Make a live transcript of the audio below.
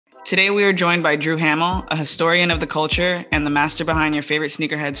Today we are joined by Drew Hamill, a historian of the culture and the master behind your favorite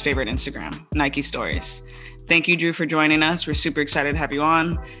sneakerhead's favorite Instagram, Nike Stories. Thank you, Drew, for joining us. We're super excited to have you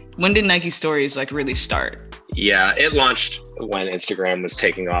on. When did Nike Stories really start? Yeah, it launched when Instagram was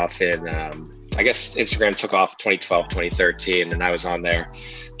taking off in, I guess Instagram took off 2012, 2013, and I was on there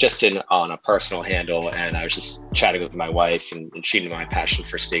just on a personal handle, and I was just chatting with my wife, and she knew my passion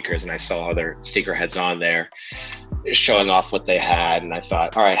for sneakers, and I saw other sneakerheads on there showing off what they had, and I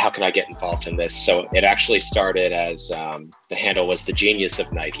thought, all right, how can I get involved in this? So it actually started as the handle was the genius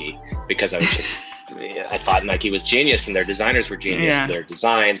of Nike, because I thought Nike was genius and their designers were genius, their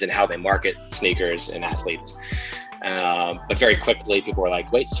designs and how they market sneakers and athletes. But very quickly people were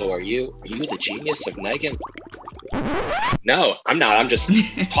like, wait, so are you the genius of Nike? No, I'm not. I'm just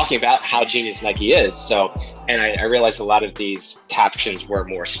talking about how genius Nike is. So, and I realized a lot of these captions were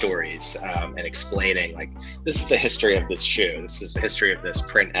more stories and explaining like, this is the history of this shoe. This is the history of this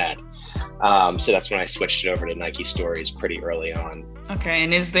print ad. So that's when I switched it over to Nike Stories pretty early on. Okay.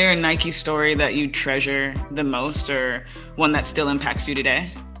 And is there a Nike story that you treasure the most, or one that still impacts you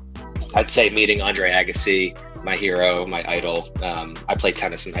today? I'd say meeting Andre Agassi, my hero, my idol. I played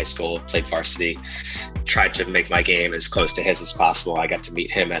tennis in high school, played varsity, tried to make my game as close to his as possible. I got to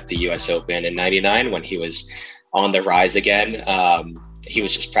meet him at the US Open in '99 when he was on the rise again. He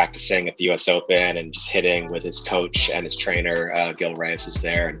was just practicing at the US Open and just hitting with his coach and his trainer, Gil Reyes was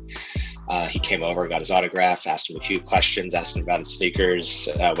there. And he came over, got his autograph, asked him a few questions, asked him about his sneakers,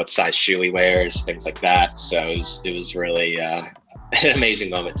 what size shoe he wears, things like that. So it was really an amazing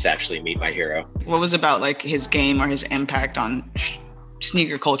moment to actually meet my hero. What was about his game or his impact on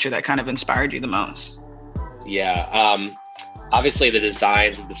sneaker culture that kind of inspired you the most? Yeah, obviously the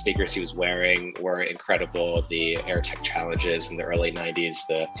designs of the sneakers he was wearing were incredible. The Air Tech Challenges in the early 90s,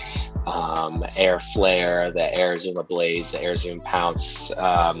 the Air Flare, the Air Zoom Ablaze, the Air Zoom Pounce,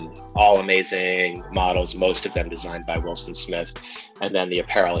 all amazing models, most of them designed by Wilson Smith. And then the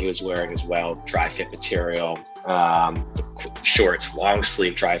apparel he was wearing as well, dry fit material, the shorts, long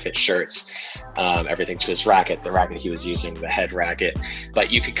sleeve dry fit shirts, everything to his racket, the racket he was using, the head racket. But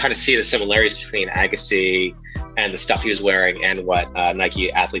you could kind of see the similarities between Agassi and the stuff he was wearing and what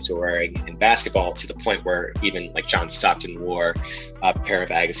Nike athletes were wearing in basketball, to the point where even like John Stockton wore a pair of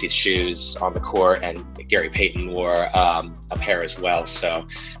Agassi's shoes on the court, and Gary Payton wore a pair as well. So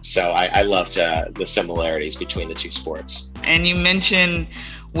I loved the similarities between the two sports. And you mentioned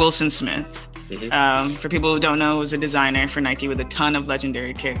Wilson Smith. Mm-hmm. For people who don't know, he was a designer for Nike with a ton of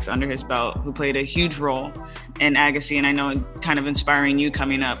legendary kicks under his belt, who played a huge role in Agassi, and I know kind of inspiring you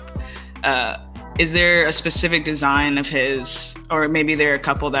coming up. Is there a specific design of his, or maybe there are a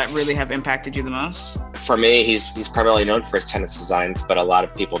couple that really have impacted you the most? For me, he's primarily known for his tennis designs, but a lot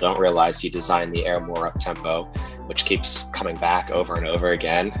of people don't realize he designed the Air More Up Tempo, which keeps coming back over and over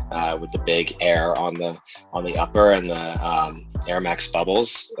again, with the big air on the upper and the Air Max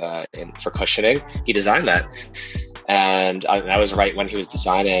bubbles for cushioning. He designed that, and I was right when he was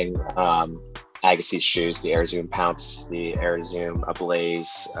designing Agassi's shoes, the Air Zoom Pounce, the Air Zoom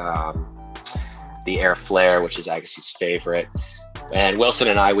Ablaze, the Air Flare, which is Agassi's favorite. And Wilson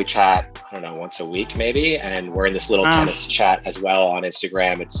and we chat, I don't know, once a week maybe, and we're in this little tennis chat as well on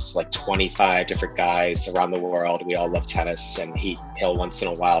Instagram. It's like 25 different guys around the world. We all love tennis, and he'll once in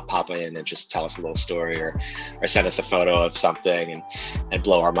a while pop in and just tell us a little story or send us a photo of something and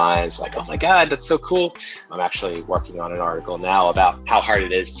blow our minds, like, oh my God, that's so cool. I'm actually working on an article now about how hard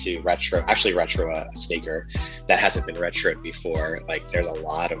it is to retro a sneaker that hasn't been retroed before. Like, there's a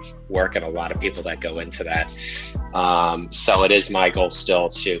lot of work and a lot of people that go into that. So it is my goal still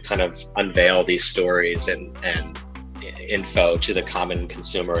to kind of unveil these stories and info to the common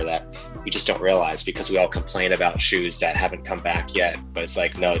consumer that we just don't realize, because we all complain about shoes that haven't come back yet, but it's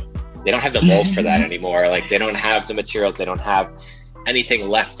like, no, they don't have the mold for that anymore. Like, they don't have the materials, they don't have anything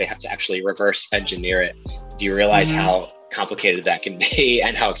left. They have to actually reverse engineer it. Do you realize how complicated that can be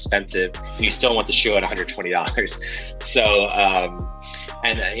and how expensive? And you still want the shoe at $120. So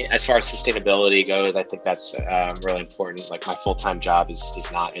and as far as sustainability goes, I think that's really important. Like, my full-time job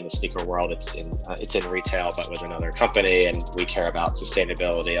is not in the sneaker world. It's in retail, but with another company, and we care about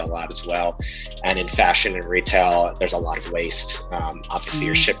sustainability a lot as well. And in fashion and retail, there's a lot of waste. Obviously,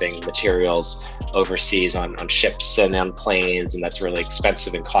 you're shipping materials overseas on ships and on planes, and that's really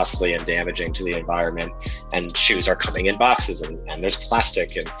expensive and costly and damaging to the environment. And shoes are coming in boxes, and there's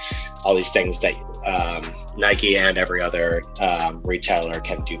plastic and all these things that Nike and every other retailer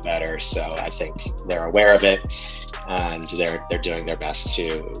can do better. So I think they're aware of it, and they're doing their best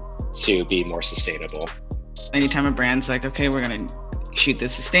to be more sustainable. Anytime a brand's like, okay, we're gonna shoot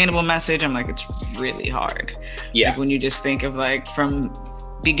this sustainable message, I'm like, it's really hard. Yeah. Like, when you just think of, like, from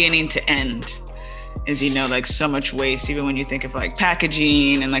beginning to end is, like so much waste. Even when you think of like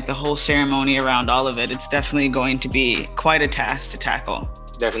packaging and like the whole ceremony around all of it, it's definitely going to be quite a task to tackle.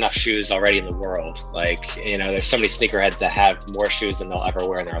 There's enough shoes already in the world. Like, there's so many sneakerheads that have more shoes than they'll ever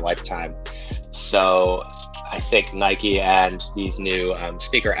wear in their lifetime. So I think Nike and these new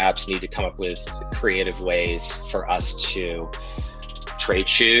sneaker apps need to come up with creative ways for us to trade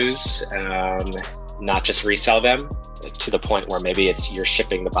shoes, not just resell them, to the point where maybe you're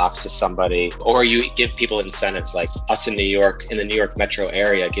shipping the box to somebody, or you give people incentives, like us in New York, in the New York metro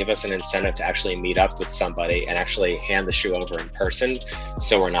area, give us an incentive to actually meet up with somebody and actually hand the shoe over in person.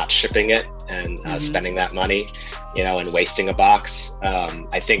 So we're not shipping it and spending that money, and wasting a box.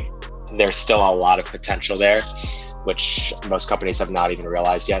 I think there's still a lot of potential there, which most companies have not even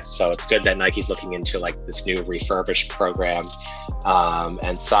realized yet. So it's good that Nike's looking into like this new refurbished program.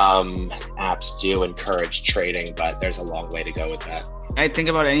 And some apps do encourage trading, but there's a long way to go with that. I think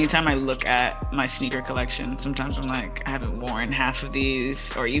about it anytime I look at my sneaker collection. Sometimes I'm like, I haven't worn half of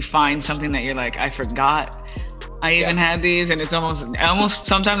these, or you find something that you're like, I forgot I even had these, and it's almost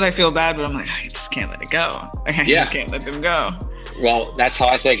sometimes I feel bad, but I'm like, I just can't let it go. I just can't let them go. Well, that's how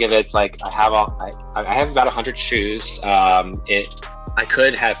I think of it. It's like I have about 100 shoes. I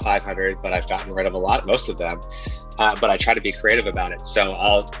could have 500, but I've gotten rid of most of them. But I try to be creative about it. So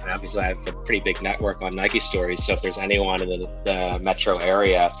obviously I have a pretty big network on Nike stories. So if there's anyone in the metro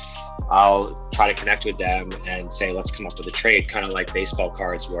area, I'll try to connect with them and say, let's come up with a trade, kind of like baseball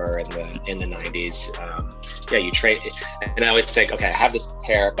cards were in the 90s. You trade, and I always think, okay, I have this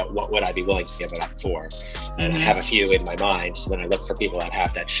pair, but what would I be willing to give it up for? And I have a few in my mind. So then I look for people that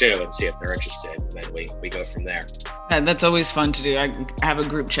have that shoe and see if they're interested, and then we go from there. That's always fun to do. I have a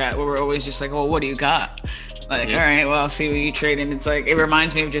group chat where we're always just like, well, what do you got? Like, all right, well, I'll see what you trade. And it's like, it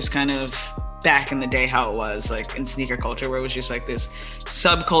reminds me of just kind of back in the day how it was like in sneaker culture, where it was just like this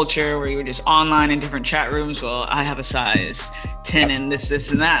subculture where you were just online in different chat rooms. Well, I have a size 10 and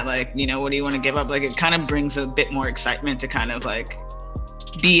this and that. Like, what do you want to give up? Like, it kind of brings a bit more excitement to kind of like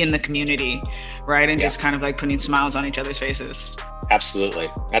be in the community, right? And just kind of like putting smiles on each other's faces.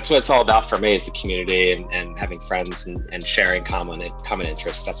 Absolutely. That's what it's all about for me, is the community and having friends and sharing common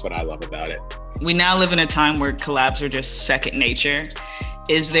interests. That's what I love about it. We now live in a time where collabs are just second nature.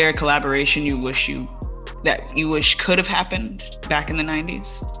 Is there a collaboration you wish could have happened back in the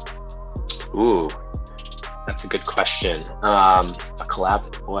 90s? Ooh, that's a good question. A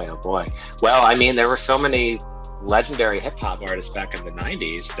collab, boy, oh boy. Well, I mean, there were so many legendary hip hop artists back in the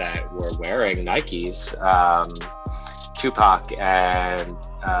 90s that were wearing Nikes. Tupac and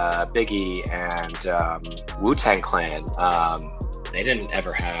Biggie and Wu-Tang Clan. They didn't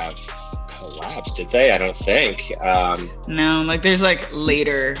ever have collabs, did they? I don't think. No, like there's like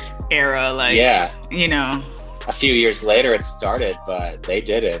later era, like, a few years later it started, but they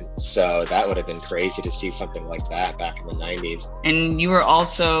didn't. So that would have been crazy to see something like that back in the 90s. And you were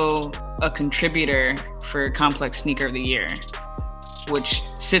also a contributor for Complex Sneaker of the Year, which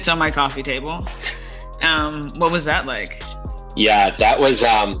sits on my coffee table. What was that like? Yeah, that was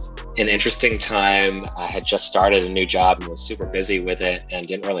an interesting time. I had just started a new job and was super busy with it and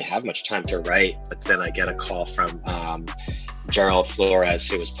didn't really have much time to write. But then I get a call from Gerald Flores,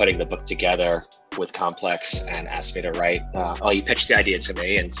 who was putting the book together with Complex, and asked me to write. He pitched the idea to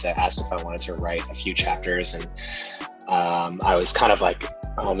me and asked if I wanted to write a few chapters. And I was kind of like,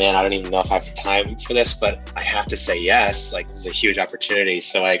 oh man, I don't even know if I have time for this, but I have to say yes. Like, this is a huge opportunity.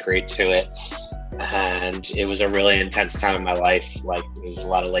 So I agreed to it. And it was a really intense time in my life. Like, it was a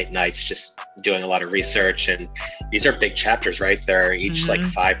lot of late nights just doing a lot of research. And these are big chapters, right? They're each like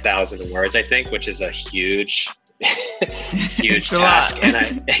 5,000 words, I think, which is a huge task. And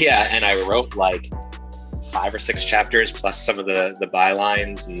I wrote like 5 or 6 chapters plus some of the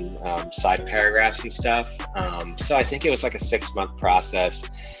bylines and side paragraphs and stuff. So I think it was like a 6-month process.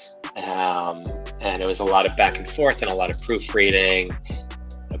 And it was a lot of back and forth and a lot of proofreading.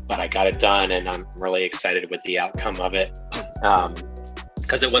 But I got it done, and I'm really excited with the outcome of it,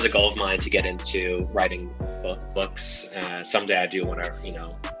 because it was a goal of mine to get into writing books. Someday I do want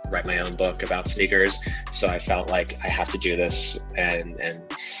to, write my own book about sneakers. So I felt like I have to do this, and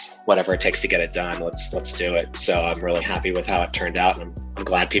whatever it takes to get it done, let's do it. So I'm really happy with how it turned out, and I'm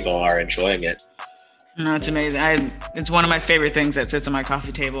glad people are enjoying it. No, it's amazing. It's one of my favorite things that sits on my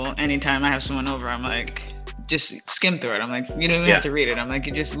coffee table. Anytime I have someone over, I'm like, just skim through it. I'm like, you don't even have to read it. I'm like,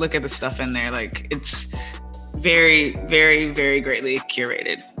 you just look at the stuff in there. Like, it's very, very, very greatly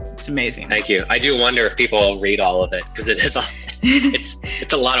curated. It's amazing. Thank you. I do wonder if people will read all of it, because it is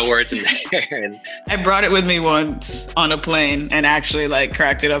it's a lot of words in there. And I brought it with me once on a plane and actually like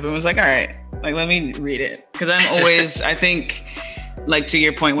cracked it up and was like, all right, like, let me read it. Because I'm always, I think like to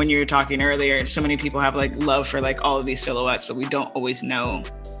your point when you were talking earlier, so many people have like love for like all of these silhouettes, but we don't always know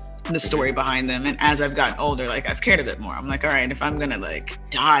the story behind them. And as I've gotten older, like I've cared a bit more. I'm like, all right, if I'm gonna like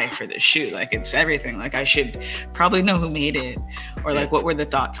die for this shoe, like it's everything, like I should probably know who made it, or like what were the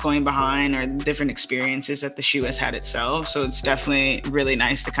thoughts going behind, or different experiences that the shoe has had itself. So it's definitely really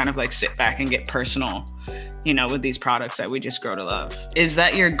nice to kind of like sit back and get personal, you know, with these products that we just grow to love. Is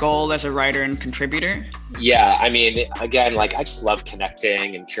that your goal as a writer and contributor? Yeah, I mean, again, like I just love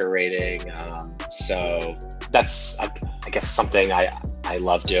connecting and curating. So that's, I guess, something I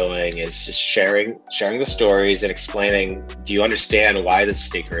love doing, is just sharing the stories and explaining, do you understand why this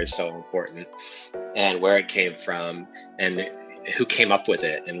sneaker is so important, and where it came from, and who came up with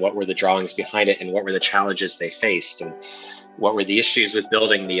it, and what were the drawings behind it, and what were the challenges they faced, and what were the issues with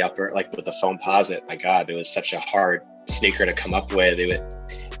building the upper, like with the foam posit. My God, it was such a hard sneaker to come up with. It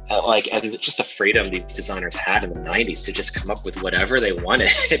would, and just the freedom these designers had in the 90s to just come up with whatever they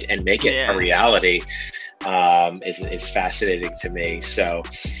wanted and make it a reality is fascinating to me. So,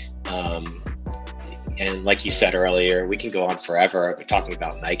 and like you said earlier, we can go on forever talking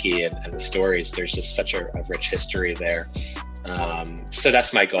about Nike and the stories. There's just such a rich history there. So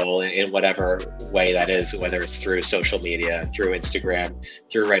that's my goal in whatever way that is, whether it's through social media, through Instagram,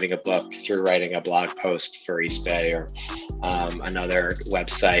 through writing a book, through writing a blog post for East Bay or another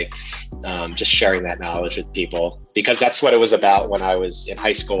website, just sharing that knowledge with people, because that's what it was about when I was in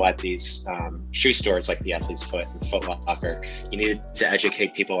high school at these shoe stores like the Athlete's Foot and Foot Locker. You needed to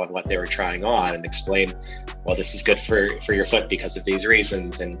educate people on what they were trying on and explain, well, this is good for your foot because of these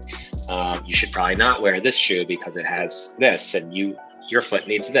reasons, and you should probably not wear this shoe because it has this, and your foot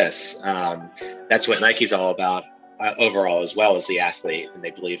needs this. That's what Nike's all about overall, as well as the athlete, and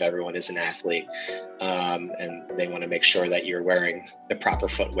they believe everyone is an athlete, and they want to make sure that you're wearing the proper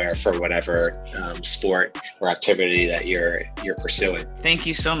footwear for whatever sport or activity that you're pursuing. Thank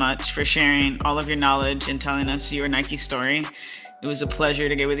you so much for sharing all of your knowledge and telling us your Nike story. It was a pleasure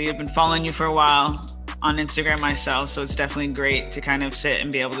to get with you. I've been following you for a while on Instagram myself, so it's definitely great to kind of sit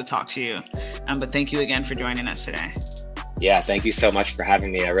and be able to talk to you. But thank you again for joining us today. Yeah, thank you so much for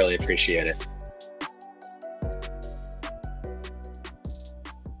having me. I really appreciate it.